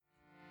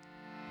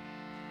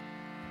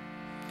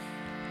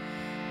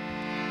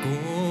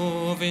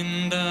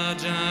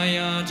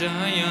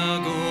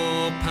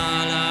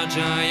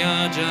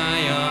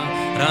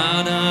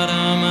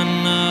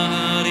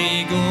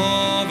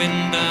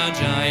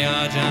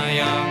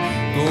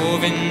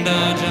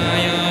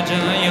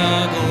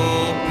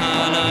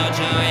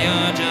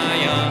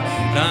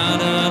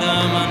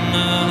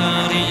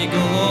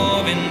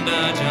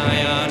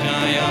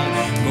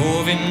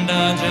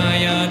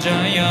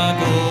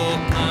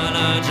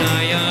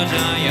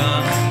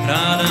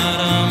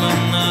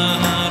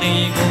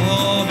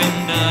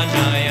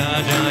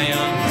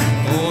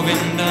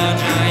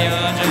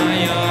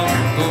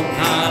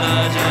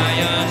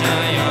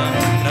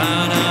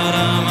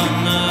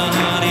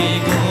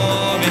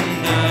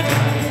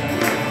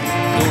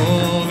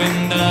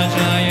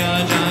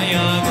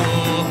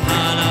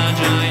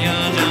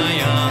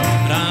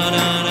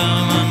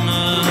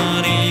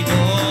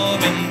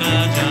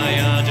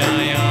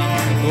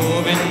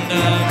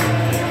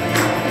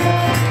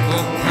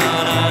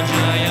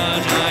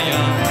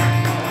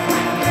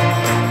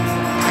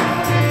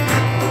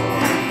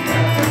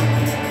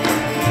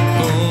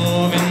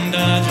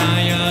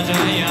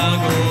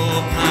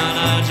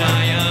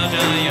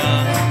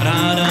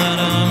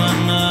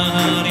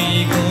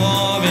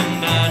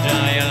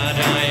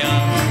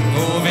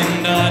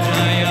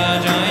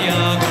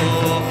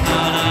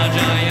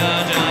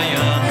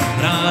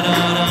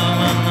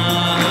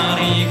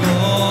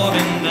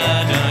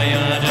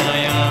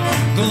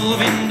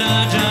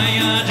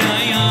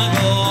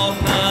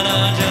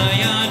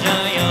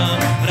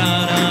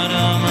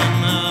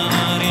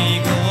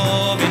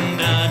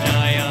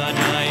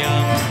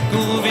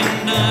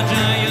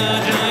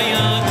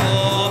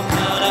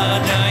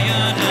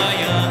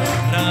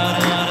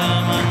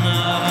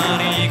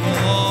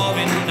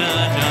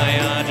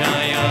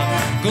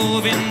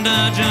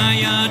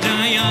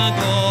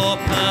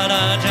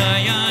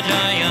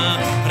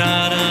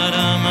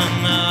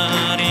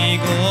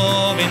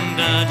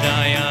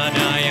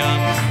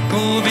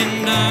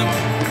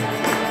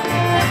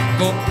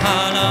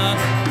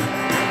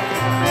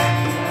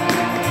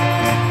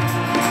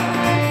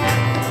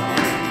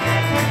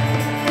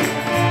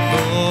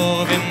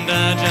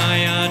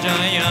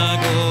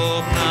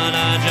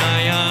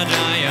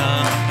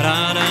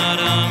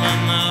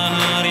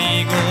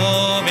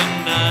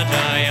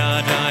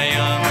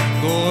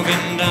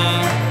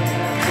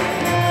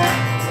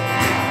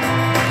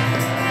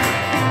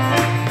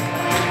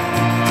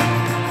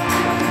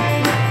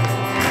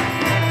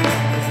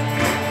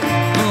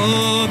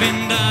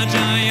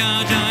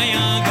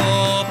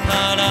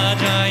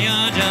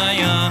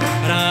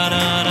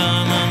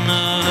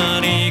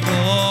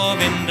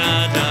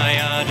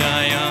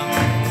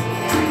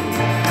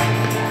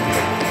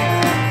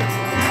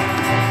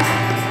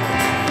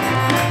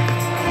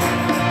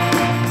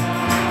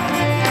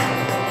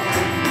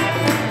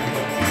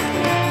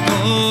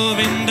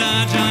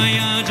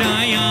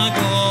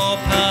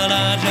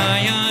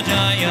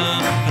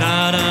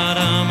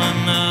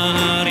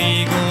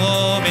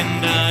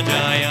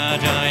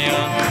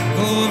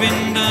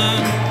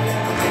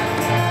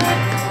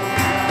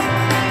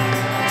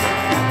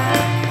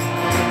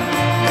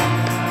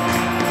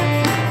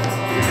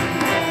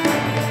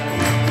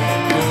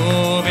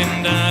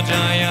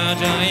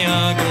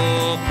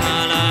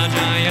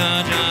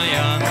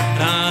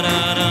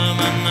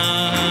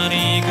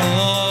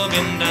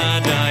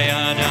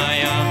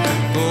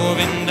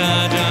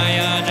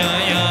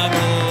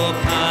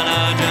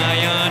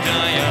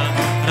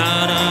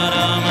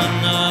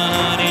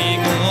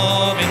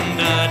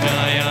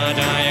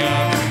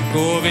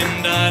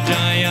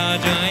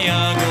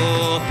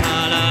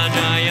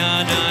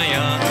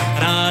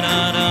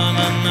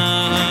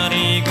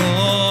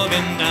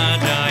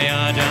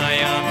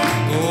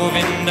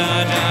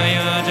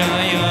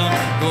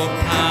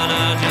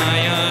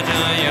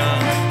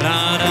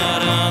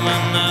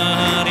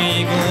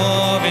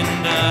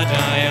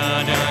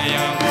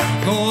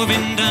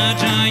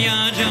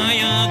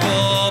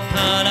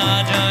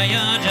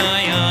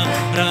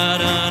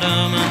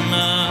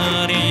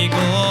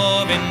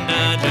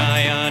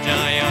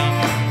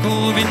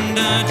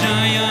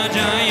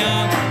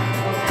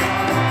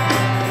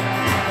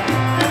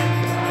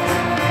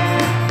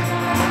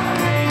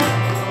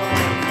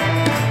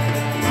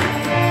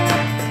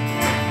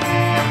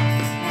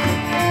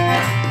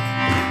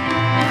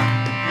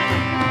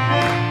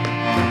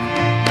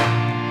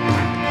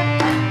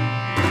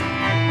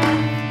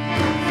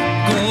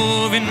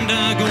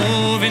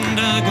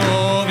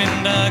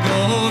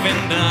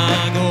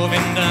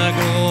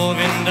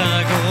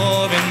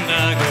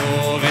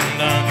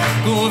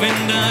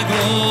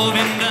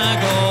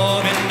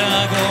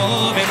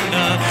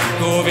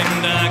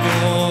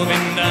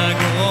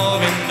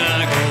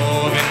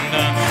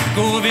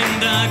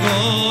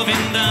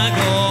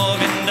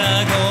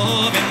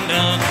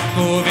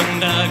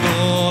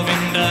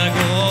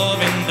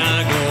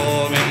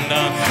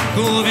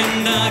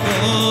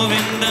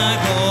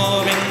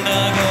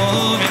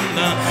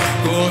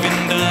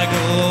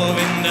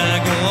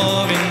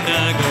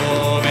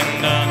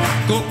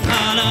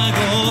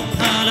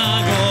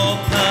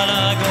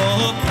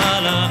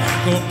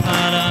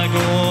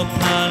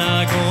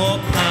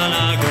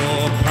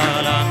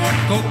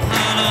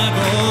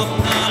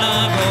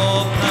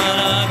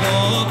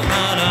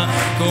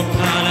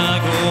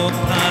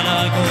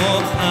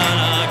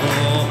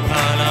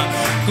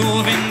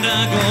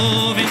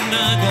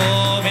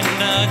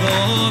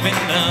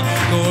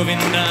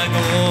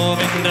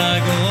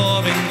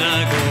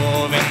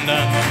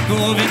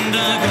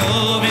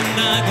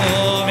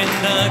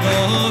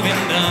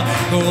Govinda,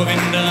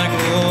 Govinda,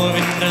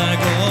 Govinda,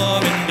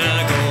 Govinda,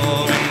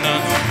 Govinda,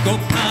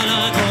 Gopala,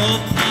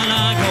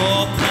 Gopala,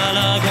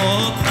 Gopala,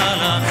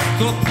 Gopala,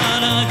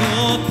 Gopala,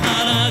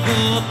 Gopala,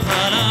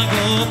 Gopala,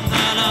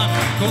 Gopala,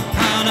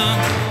 Gopala.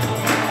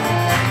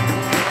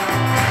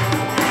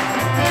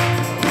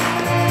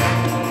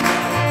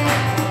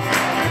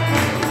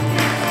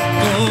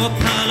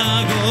 Gopala,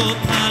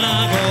 Gopala,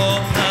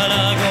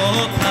 Gopala,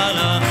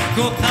 Gopala,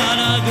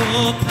 Gopala,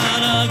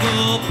 Gopala,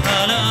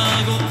 Gopala,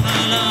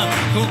 Gopala,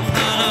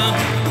 Gopala.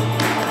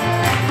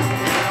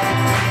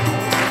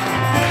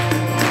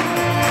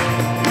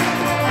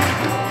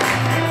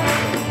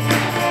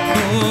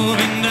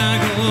 Govinda,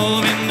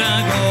 Govinda,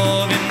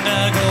 Govinda,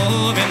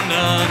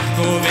 Govinda,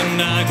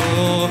 Govinda,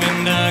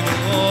 Govinda,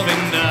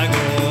 Govinda,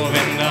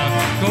 Govinda,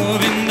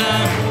 Govinda.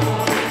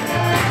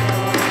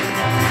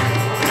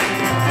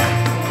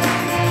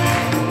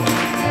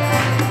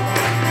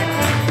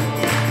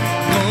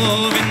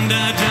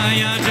 Govinda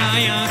Jaya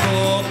Jaya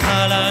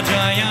Gopala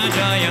Jaya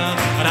Jaya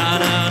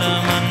Radha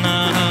Ramana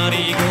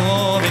Hari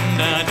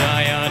Govinda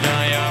Jaya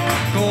Jaya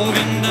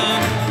Govinda.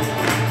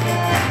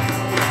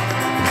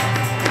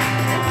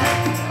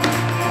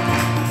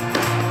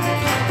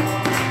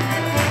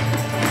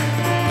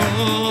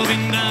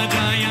 Govinda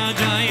Jaya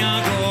Jaya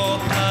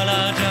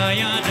Gopala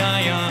Jaya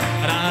Jaya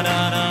Radha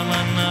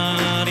Ramana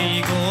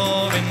Hari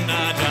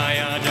Govinda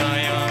Jaya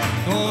Jaya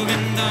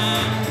Govinda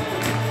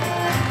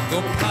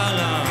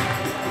Gopala.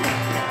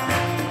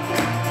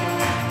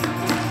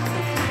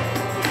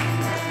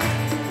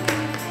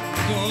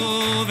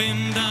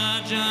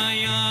 Govinda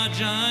Jaya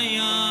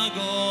Jaya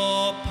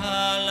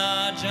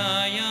Gopala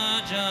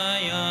Jaya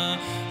Jaya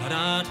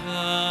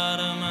Radha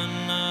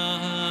Ramana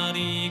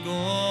Hari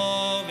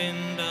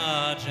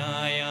Govinda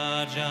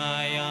Jaya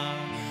Jaya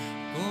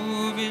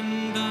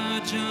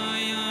Govinda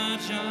Jaya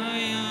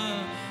Jaya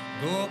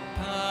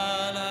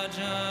Gopala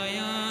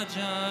Jaya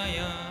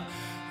Jaya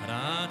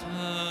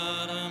Radha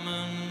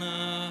Ramana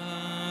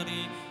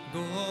Hari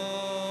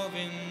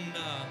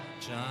Govinda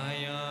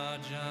Jaya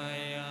Jaya.